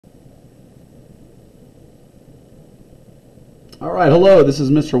All right, hello, this is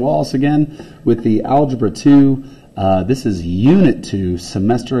Mr. Wallace again with the Algebra 2. This is Unit 2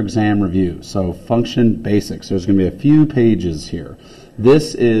 Semester Exam Review, so Function Basics. There's going to be a few pages here.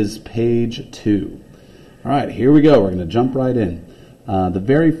 This is page 2. All right, here we go. We're going to jump right in. The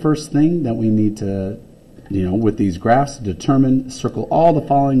very first thing that we need to, with these graphs, determine, circle all the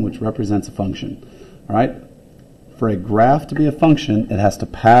following which represents a function. All right, for a graph to be a function, it has to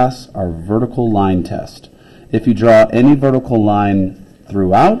pass our vertical line test. If you draw any vertical line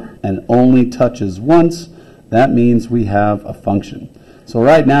throughout and only touches once, that means we have a function. So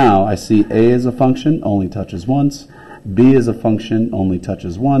right now I see A is a function, only touches once. B is a function, only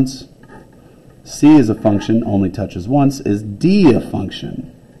touches once. C is a function, only touches once. Is D a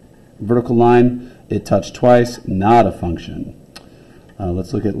function? Vertical line, it touched twice, not a function.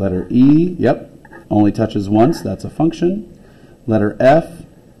 Let's look at letter E. Yep, only touches once, that's a function. Letter F,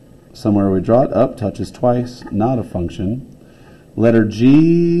 somewhere we draw it up, touches twice, not a function. Letter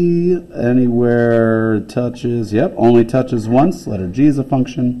G, anywhere it touches, yep, only touches once. Letter G is a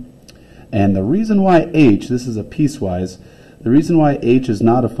function. And the reason why H, this is a piecewise, the reason why H is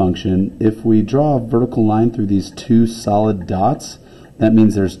not a function, if we draw a vertical line through these two solid dots, that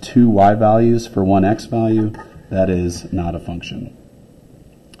means there's two y values for one x value. That is not a function.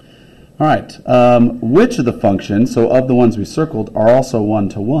 All right, which of the functions, so of the ones we circled, are also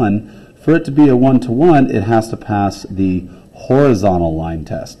one-to-one? For it to be a one-to-one, it has to pass the horizontal line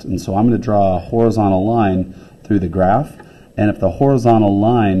test. And so I'm going to draw a horizontal line through the graph. And if the horizontal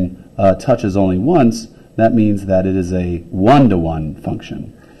line touches only once, that means that it is a one-to-one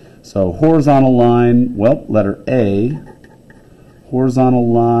function. So horizontal line, well, letter A,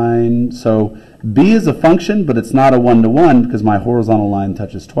 horizontal line. So B is a function, but it's not a one-to-one because my horizontal line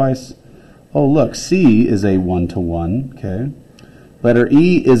touches twice. Oh, look, C is a one-to-one, okay. Letter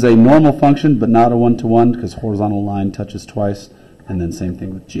E is a normal function, but not a one-to-one because horizontal line touches twice, and then same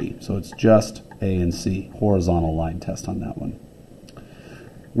thing with G. So it's just A and C, horizontal line test on that one.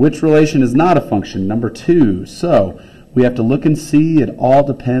 Which relation is not a function? Number 2. So we have to look and see. It all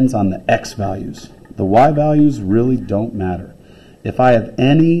depends on the x values. The y values really don't matter. If I have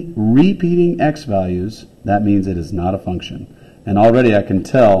any repeating x values, that means it is not a function. And already I can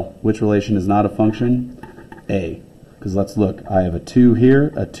tell which relation is not a function. A. Because let's look. I have a 2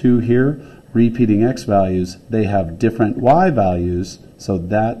 here, a 2 here. Repeating x values, they have different y values, so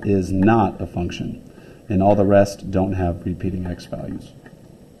that is not a function. And all the rest don't have repeating x values.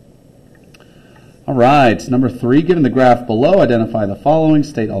 All right, number 3, given the graph below, identify the following,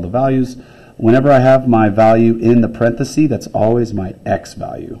 state all the values. Whenever I have my value in the parenthesis, that's always my x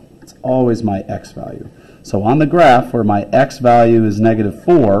value. It's always my x value. So on the graph where my x value is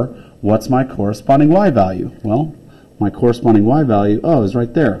 -4, what's my corresponding y value? Well, my corresponding y value, is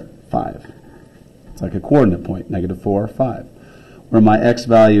right there, 5. It's like a coordinate point, -4, 5. Where my x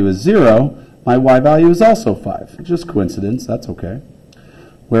value is 0, my y value is also 5. Just coincidence, that's okay.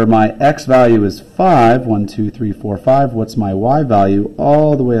 Where my x value is 5, 1, 2, 3, 4, 5, what's my y value?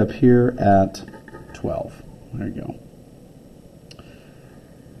 All the way up here at 12. There you go.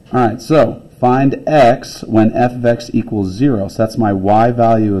 All right, so find x when f of x equals 0. So that's my y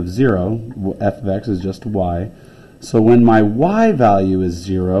value of 0. F of x is just y. So when my y value is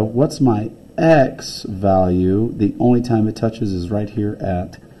 0, what's my x value? The only time it touches is right here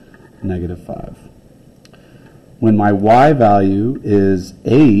at -5. When my y value is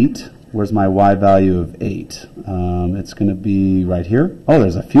 8, where's my y value of 8? It's going to be right here. Oh,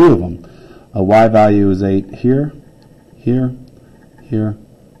 there's a few of them. A y value is 8 here, here, here,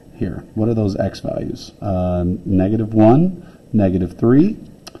 here. What are those x values? -1, -3.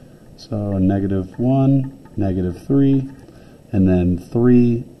 So -1, -3, and then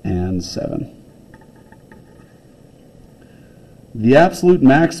 3 and 7. The absolute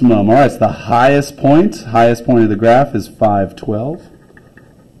maximum, all right, it's the highest point of the graph is 512.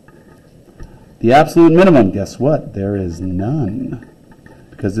 The absolute minimum, guess what? There is none.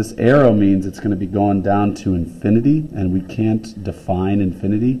 Because this arrow means it's going to be going down to infinity, and we can't define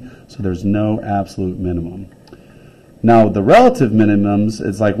infinity, so there's no absolute minimum. Now, the relative minimums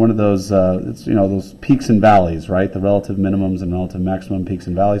is like one of those, those peaks and valleys, right? The relative minimums and relative maximum peaks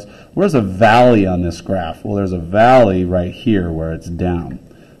and valleys. Where's a valley on this graph? Well, there's a valley right here where it's down.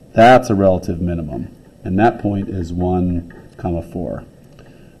 That's a relative minimum. And that point is 1, 4.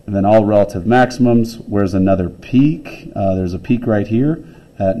 And then all relative maximums, where's another peak? There's a peak right here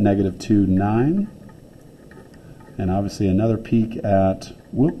at -2, 9. And obviously another peak at,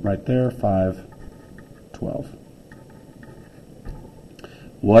 right there, 5, 12.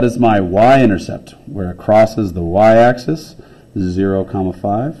 What is my y-intercept? Where it crosses the y-axis, 0,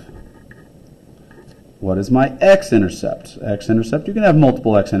 5. what is my x-intercept? X-intercept, you can have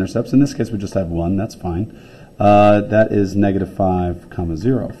multiple x-intercepts. In this case, we just have one. That's fine. That is negative 5,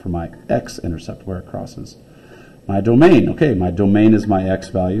 0 for my x-intercept, where it crosses. My domain, okay, my domain is my x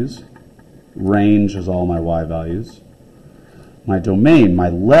values. Range is all my y values. My domain, my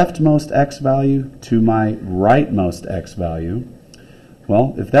leftmost x value to my rightmost x value.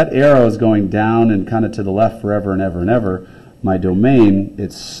 Well, if that arrow is going down and kind of to the left forever and ever and ever, my domain,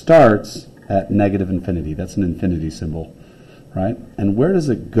 it starts at negative infinity. That's an infinity symbol, right? And where does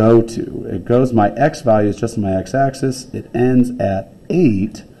it go to? It goes, my x value is just my x-axis. It ends at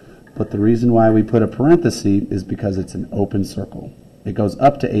 8, but the reason why we put a parenthesis is because it's an open circle. It goes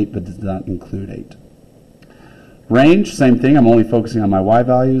up to 8, but does not include 8. Range, same thing. I'm only focusing on my y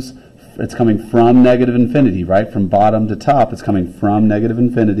values. It's coming from negative infinity, right? From bottom to top, it's coming from negative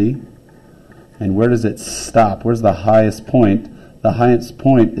infinity. And where does it stop? Where's the highest point? The highest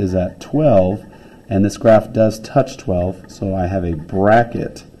point is at 12, and this graph does touch 12, so I have a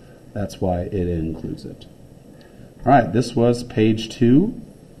bracket. That's why it includes it. All right, this was page 2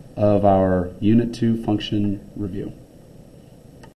 of our Unit 2 function review.